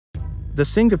The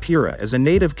Singapura is a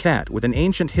native cat with an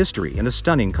ancient history and a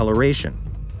stunning coloration.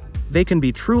 They can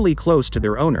be truly close to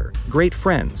their owner, great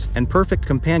friends, and perfect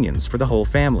companions for the whole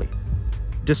family.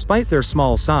 Despite their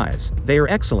small size, they are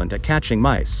excellent at catching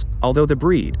mice, although the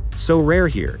breed, so rare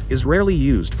here, is rarely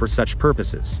used for such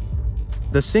purposes.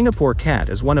 The Singapore cat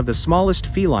is one of the smallest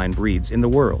feline breeds in the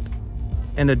world.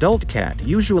 An adult cat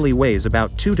usually weighs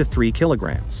about 2 to 3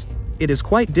 kilograms. It is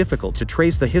quite difficult to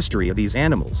trace the history of these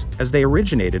animals, as they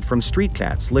originated from street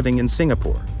cats living in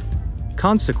Singapore.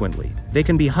 Consequently, they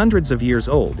can be hundreds of years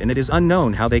old, and it is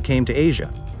unknown how they came to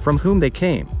Asia, from whom they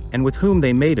came, and with whom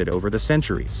they mated over the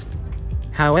centuries.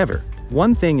 However,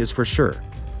 one thing is for sure.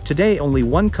 Today only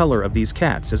one color of these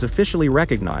cats is officially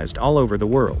recognized all over the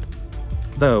world.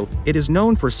 Though, it is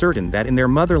known for certain that in their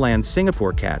motherland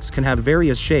Singapore cats can have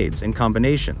various shades and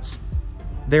combinations.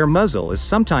 Their muzzle is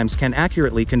sometimes can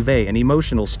accurately convey an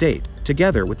emotional state,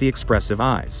 together with the expressive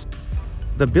eyes.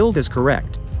 The build is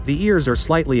correct, the ears are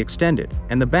slightly extended,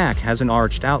 and the back has an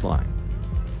arched outline.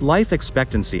 Life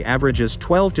expectancy averages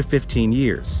 12 to 15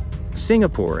 years.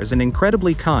 Singapore is an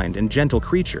incredibly kind and gentle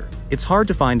creature. It's hard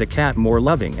to find a cat more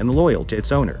loving and loyal to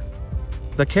its owner.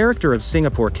 The character of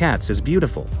Singapore cats is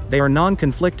beautiful, they are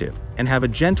non-conflictive, and have a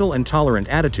gentle and tolerant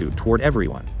attitude toward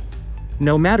everyone.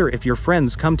 No matter if your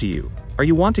friends come to you, or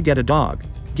you want to get a dog,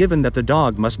 given that the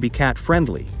dog must be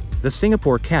cat-friendly, the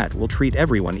Singapore cat will treat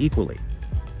everyone equally.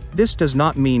 This does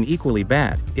not mean equally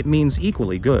bad, it means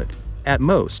equally good. At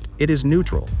most, it is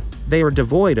neutral. They are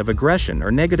devoid of aggression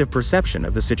or negative perception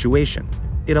of the situation.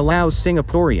 It allows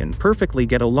Singaporean perfectly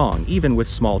get along even with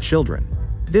small children.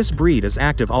 This breed is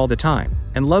active all the time,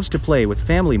 and loves to play with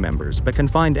family members but can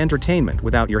find entertainment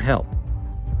without your help.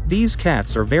 These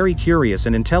cats are very curious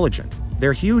and intelligent.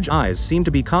 Their huge eyes seem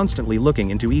to be constantly looking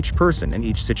into each person and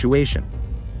each situation.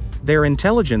 Their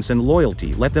intelligence and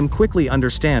loyalty let them quickly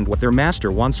understand what their master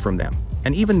wants from them,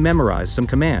 and even memorize some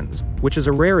commands, which is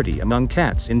a rarity among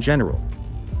cats in general.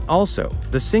 Also,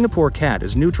 the Singapore cat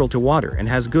is neutral to water and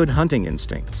has good hunting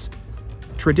instincts.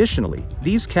 Traditionally,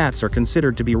 these cats are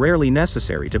considered to be rarely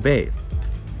necessary to bathe.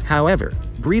 However,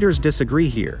 breeders disagree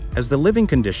here, as the living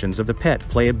conditions of the pet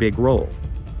play a big role.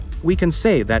 We can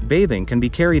say that bathing can be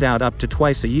carried out up to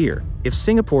twice a year, if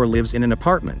Singapore lives in an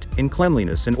apartment, in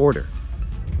cleanliness and order.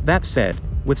 That said,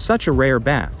 with such a rare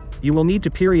bath, you will need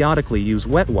to periodically use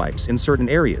wet wipes in certain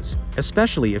areas,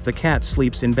 especially if the cat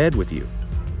sleeps in bed with you.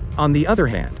 On the other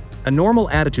hand, a normal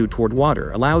attitude toward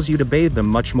water allows you to bathe them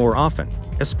much more often,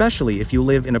 especially if you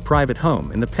live in a private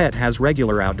home and the pet has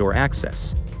regular outdoor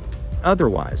access.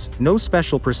 Otherwise, no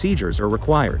special procedures are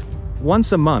required.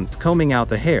 Once a month combing out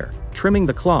the hair, trimming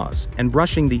the claws, and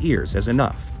brushing the ears is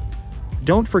enough.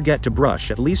 Don't forget to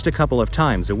brush at least a couple of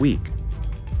times a week.